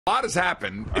A lot has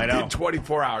happened in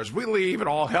 24 hours. We leave and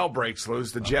all hell breaks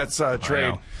loose. The Jets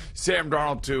trade Sam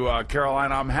Darnold to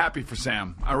Carolina. I'm happy for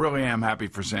Sam. I really am happy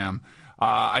for Sam.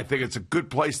 I think it's a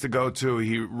good place to go to.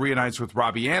 He reunites with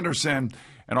Robbie Anderson,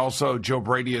 and also Joe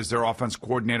Brady is their offense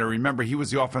coordinator. Remember, he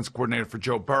was the offense coordinator for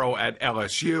Joe Burrow at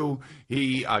LSU.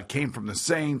 He came from the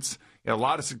Saints. He had a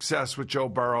lot of success with Joe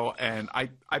Burrow, and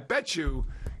I bet you,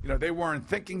 they weren't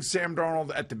thinking Sam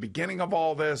Darnold at the beginning of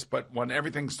all this, but when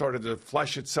everything started to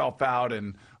flesh itself out, I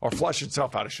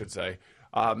should say,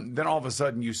 then all of a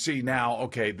sudden you see now,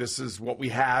 okay, this is what we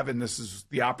have, and this is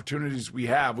the opportunities we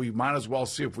have. We might as well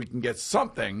see if we can get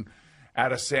something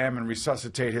out of Sam and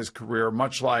resuscitate his career,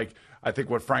 much like I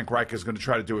think what Frank Reich is going to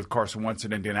try to do with Carson Wentz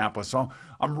in Indianapolis. So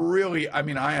I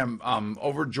am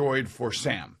overjoyed for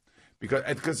Sam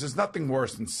because there's nothing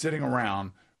worse than sitting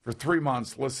around for 3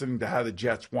 months listening to how the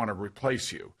Jets want to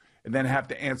replace you and then have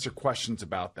to answer questions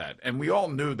about that. And we all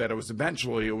knew that it was going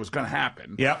to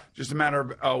happen. Yep. Just a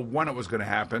matter of when it was going to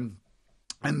happen.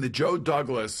 And the Joe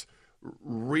Douglas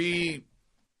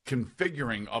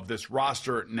reconfiguring of this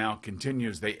roster now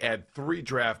continues. They add 3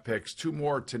 draft picks, 2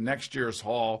 more to next year's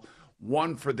haul,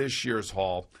 1 for this year's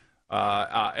haul.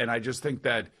 And I just think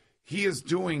that he is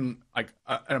doing an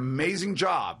amazing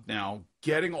job now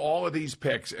getting all of these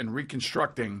picks and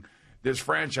reconstructing this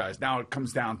franchise. Now it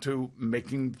comes down to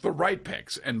making the right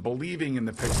picks and believing in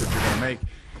the picks that you're going to make.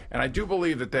 And I do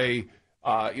believe that they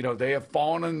have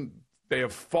fallen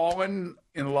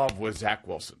in love with Zach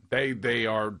Wilson. They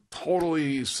are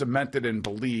totally cemented and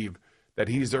believe that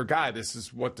he's their guy. This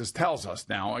is what this tells us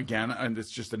now, again, and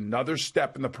it's just another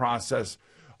step in the process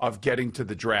of getting to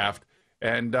the draft.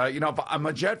 And, if I'm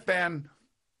a Jet fan,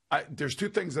 there's 2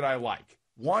 things that I like.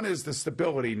 One is the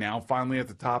stability now, finally at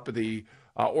the top of the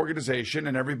organization,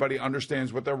 and everybody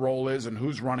understands what their role is and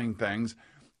who's running things.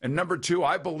 And number 2,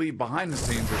 I believe behind the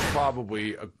scenes there's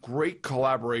probably a great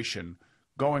collaboration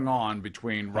going on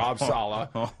between Rob Saleh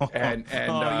and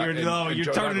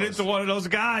you're turning into one of those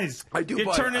guys. I do.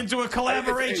 You're turning into a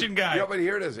collaboration guy. Yeah, but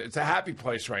here it is. It's a happy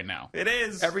place right now. It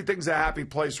is. Everything's a happy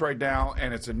place right now,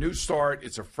 and it's a new start.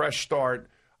 It's a fresh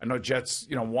start. I know Jet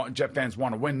fans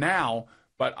want to win now,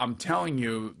 but I'm telling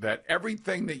you that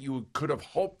everything that you could have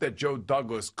hoped that Joe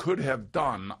Douglas could have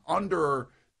done under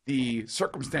the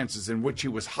circumstances in which he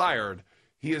was hired,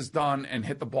 he has done and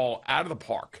hit the ball out of the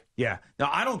park. Yeah.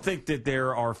 Now, I don't think that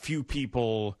there are few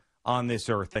people on this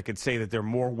earth that could say that they're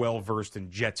more well-versed in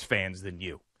Jets fans than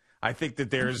you. I think that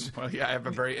there's... Well, yeah, I have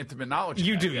a very intimate knowledge of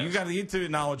You that, do. yes. You got the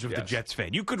intimate knowledge of the Jets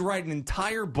fan. You could write an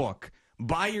entire book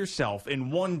by yourself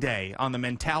in one day on the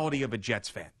mentality of a Jets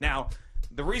fan. Now,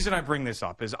 the reason I bring this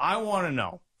up is I want to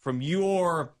know, from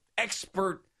your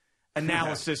expert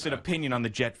analysis and opinion on the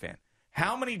Jet fan,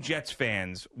 how many Jets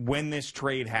fans, when this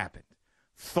trade happened,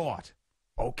 thought,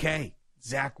 okay,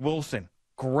 Zach Wilson,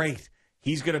 great,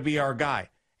 he's going to be our guy.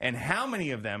 And how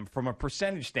many of them, from a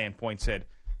percentage standpoint, said,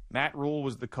 Matt Rule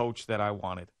was the coach that I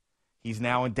wanted. He's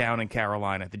now down in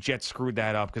Carolina. The Jets screwed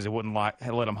that up because they wouldn't let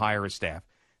him hire his staff.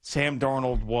 Sam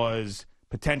Darnold was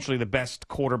potentially the best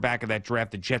quarterback of that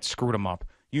draft. The Jets screwed him up.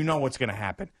 You know what's going to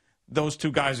happen. Those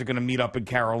 2 guys are going to meet up in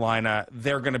Carolina.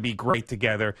 They're going to be great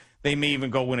together. They may even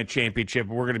go win a championship.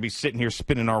 We're going to be sitting here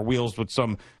spinning our wheels with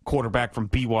some quarterback from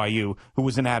BYU who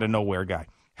was an out-of-nowhere guy.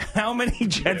 How many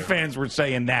Jet fans were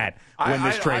saying that when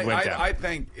this trade went down? I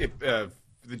think if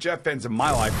the Jet fans in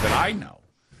my life that I know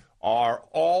are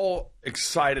all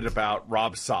excited about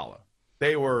Rob Saleh.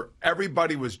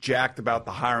 Everybody was jacked about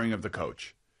the hiring of the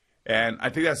coach. And I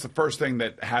think that's the first thing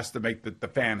that has to make the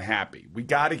fan happy. We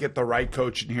got to get the right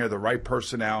coach in here, the right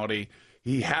personality.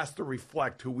 He has to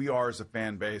reflect who we are as a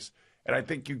fan base. And I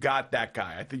think you got that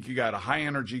guy. I think you got a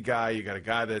high-energy guy. You got a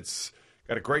guy that's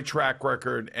got a great track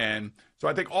record. And so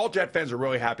I think all Jet fans are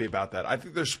really happy about that. I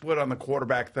think they're split on the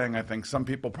quarterback thing. I think some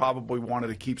people probably wanted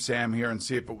to keep Sam here and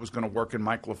see if it was going to work in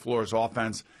Mike LaFleur's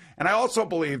offense. And I also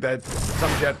believe that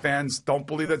some Jet fans don't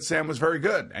believe that Sam was very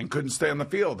good and couldn't stay on the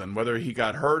field. And whether he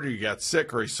got hurt or he got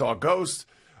sick or he saw ghosts,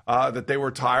 that they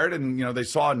were tired. And, they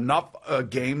saw enough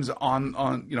games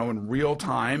on in real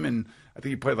time. And I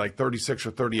think he played like 36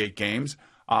 or 38 games.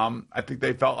 I think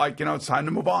they felt like, it's time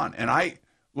to move on. And I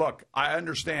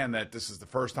understand that this is the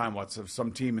first time of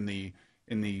some team in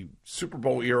the Super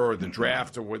Bowl era or the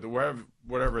draft or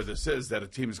whatever this is, that a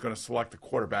team is going to select a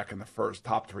quarterback in the first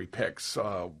top 3 picks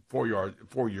 4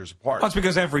 years apart. Well, it's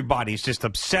because everybody's just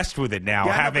obsessed with it now,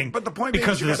 but the point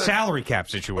because of the salary cap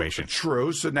situation.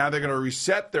 True. So now they're going to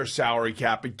reset their salary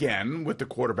cap again with the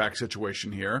quarterback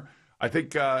situation here. I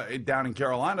think down in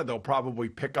Carolina, they'll probably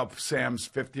pick up Sam's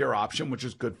 5th-year option, which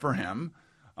is good for him.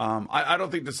 I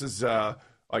don't think this is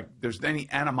like there's any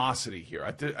animosity here.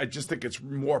 I just think it's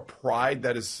more pride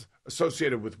that is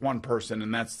associated with one person,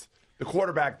 and that's the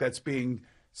quarterback that's being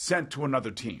sent to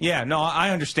another team. Yeah, no,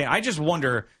 I understand. I just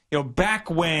wonder, back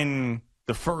when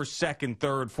the first, second,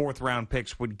 third, fourth round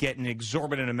picks would get an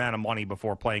exorbitant amount of money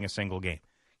before playing a single game.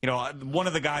 One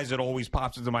of the guys that always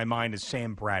pops into my mind is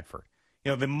Sam Bradford.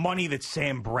 The money that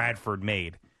Sam Bradford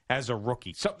made as a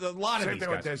rookie. So a lot of these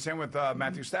guys. Same with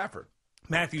Matthew Stafford.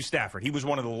 Matthew Stafford. He was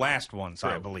one of the last ones, True.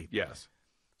 I believe. Yes.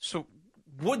 So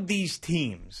would these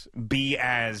teams be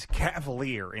as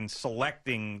cavalier in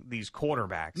selecting these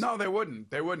quarterbacks? No, they wouldn't.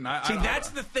 They wouldn't.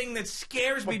 That's the thing that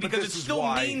scares me because it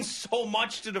still means so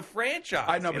much to the franchise.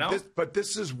 I know, but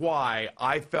this is why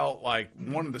I felt like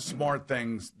one of the smart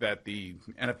things that the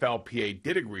NFLPA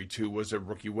did agree to was a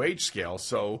rookie wage scale,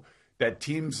 so that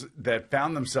teams that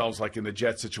found themselves like in the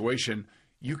Jets situation,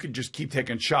 you could just keep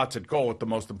taking shots at goal at the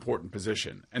most important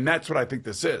position. And that's what I think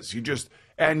this is.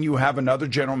 You have another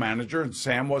general manager, and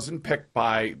Sam wasn't picked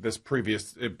by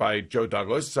by Joe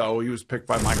Douglas, so he was picked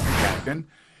by Michael McCagnon.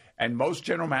 And most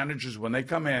general managers, when they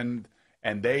come in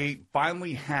and they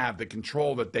finally have the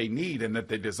control that they need and that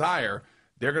they desire,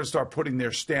 they're going to start putting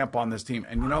their stamp on this team.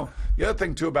 And, the other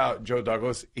thing, too, about Joe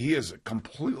Douglas, he is a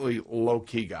completely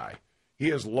low-key guy. He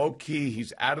is low-key.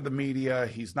 He's out of the media.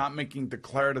 He's not making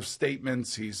declarative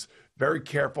statements. He's very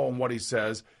careful in what he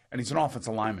says. And he's an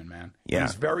offensive lineman, man.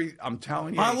 Yeah. I'm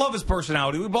telling you. I love his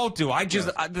personality. We both do.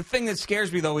 The thing that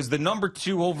scares me, though, is the number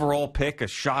 2 overall pick, a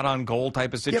shot on goal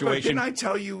type of situation. Yeah, but didn't I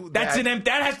tell you that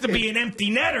that has to be an empty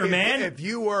netter, man. If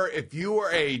you were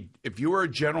a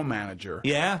general manager,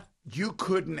 yeah, you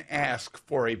couldn't ask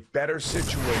for a better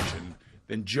situation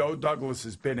than Joe Douglas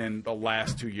has been in the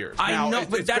last 2 years. I know,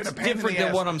 but that's different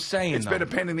than what I'm saying. It's been a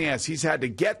pain in the ass. He's had to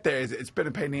get there. It's been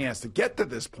a pain in the ass to get to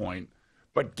this point.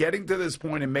 But getting to this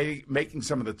point and making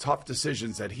some of the tough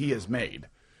decisions that he has made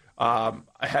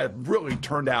had really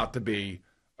turned out to be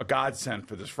a godsend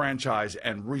for this franchise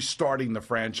and restarting the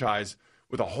franchise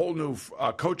with a whole new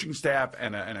coaching staff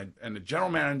and a general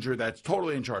manager that's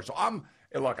totally in charge. So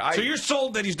So you're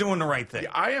sold that he's doing the right thing?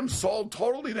 I am sold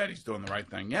totally that he's doing the right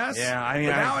thing, yes.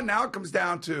 Yeah, now it comes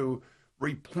down to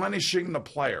replenishing the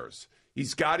players.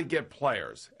 He's got to get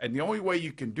players. And the only way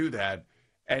you can do that,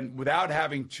 and without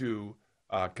having to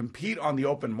compete on the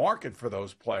open market for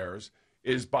those players,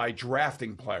 is by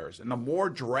drafting players. And the more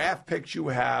draft picks you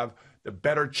have, the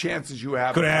better chances you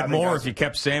have. Could have had more if you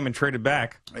kept Sam and traded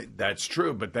back. That's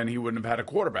true, but then he wouldn't have had a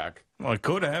quarterback. Well, he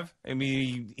could have.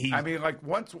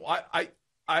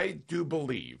 I do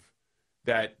believe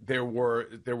that there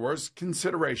was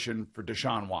consideration for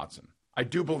Deshaun Watson. I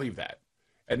do believe that.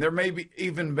 And there may be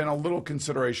even been a little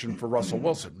consideration for Russell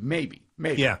Wilson. Maybe.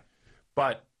 Yeah.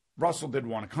 But Russell did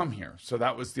want to come here, so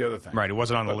that was the other thing. Right, it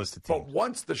wasn't on the list of teams. But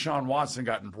once Deshaun Watson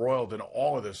got embroiled in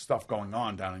all of this stuff going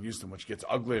on down in Houston, which gets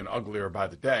uglier and uglier by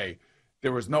the day,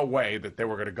 there was no way that they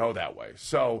were going to go that way.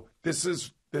 So this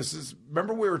is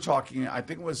remember we were talking, I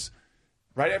think it was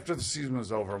right after the season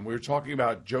was over, and we were talking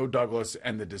about Joe Douglas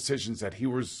and the decisions that he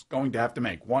was going to have to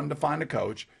make. One, to find a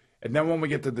coach, and then when we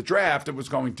get to the draft, it was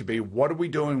going to be, what are we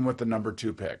doing with the number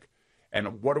 2 pick?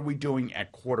 And what are we doing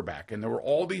at quarterback? And there were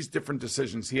all these different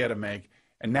decisions he had to make.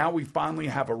 And now we finally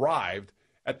have arrived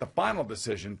at the final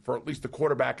decision for at least the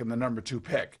quarterback and the number 2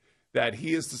 pick, that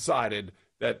he has decided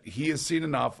that he has seen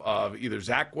enough of either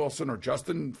Zach Wilson or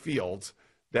Justin Fields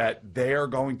that they are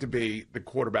going to be the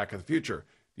quarterback of the future.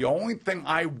 The only thing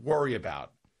I worry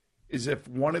about is if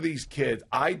one of these kids,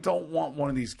 I don't want one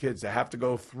of these kids to have to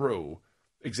go through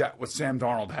exactly what Sam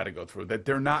Darnold had to go through, that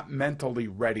they're not mentally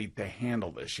ready to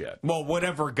handle this yet. Well,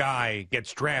 whatever guy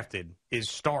gets drafted is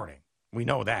starting. We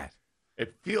know that.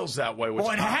 It feels that way.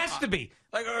 Well, it has to be.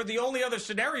 Or the only other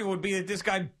scenario would be that this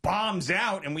guy bombs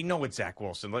out, and we know it's Zach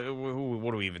Wilson.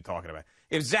 What are we even talking about?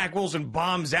 If Zach Wilson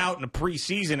bombs out in the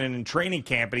preseason and in training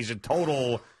camp, and he's a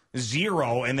total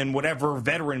zero, and then whatever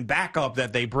veteran backup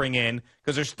that they bring in,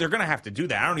 because they're going to have to do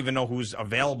that. I don't even know who's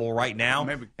available right now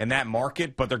in that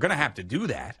market, but they're going to have to do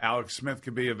that. Alex Smith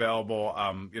could be available.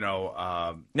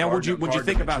 Now, would you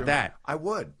think about that? I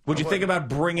would. Would you think about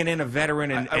bringing in a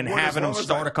veteran and having him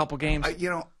start a couple games?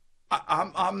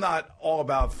 I'm not all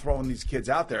about throwing these kids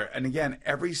out there. And again,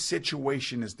 every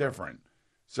situation is different.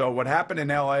 So what happened in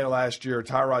L.A. last year,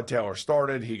 Tyrod Taylor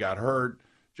started. He got hurt.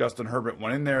 Justin Herbert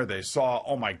went in there. They saw,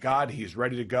 oh, my God, he's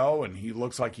ready to go, and he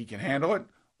looks like he can handle it.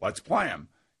 Let's play him.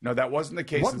 No, that wasn't the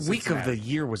case. What week of the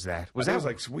year was that? Was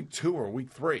like week 2 or week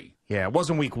 3? Yeah, it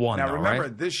wasn't week 1, now, remember,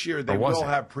 right? This year they will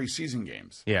have preseason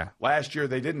games. Yeah. Last year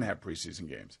they didn't have preseason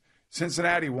games.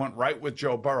 Cincinnati went right with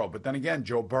Joe Burrow. But then again,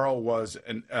 Joe Burrow was,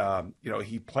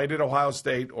 he played at Ohio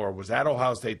State or was at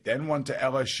Ohio State, then went to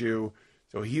LSU.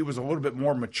 So he was a little bit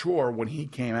more mature when he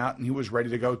came out, and he was ready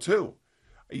to go too.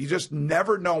 You just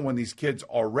never know when these kids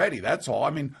are ready. That's all. I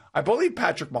mean, I believe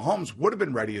Patrick Mahomes would have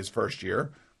been ready his first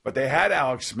year, but they had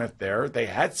Alex Smith there. They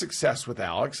had success with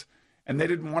Alex, and they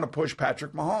didn't want to push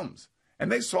Patrick Mahomes.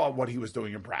 And they saw what he was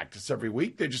doing in practice every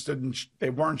week. They just didn't. They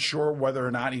weren't sure whether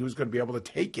or not he was going to be able to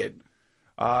take it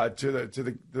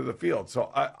to the field.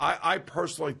 So I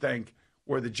personally think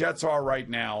where the Jets are right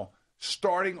now,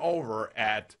 starting over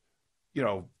at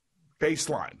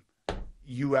baseline,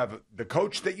 you have the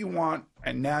coach that you want,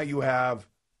 and now you have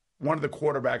one of the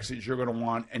quarterbacks that you're going to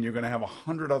want, and you're going to have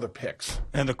 100 other picks.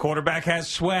 And the quarterback has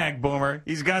swag, Boomer.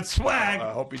 He's got swag.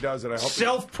 I hope he does it. I hope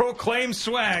self-proclaimed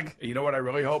swag. You know what I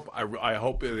really hope? I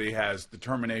hope that he has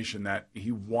determination that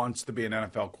he wants to be an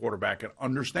NFL quarterback and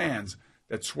understands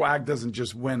that swag doesn't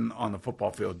just win on the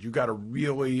football field. You got to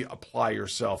really apply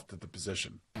yourself to the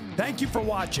position. Thank you for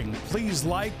watching. Please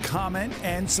like, comment,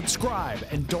 and subscribe.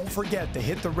 And don't forget to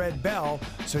hit the red bell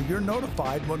so you're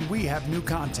notified when we have new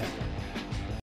content.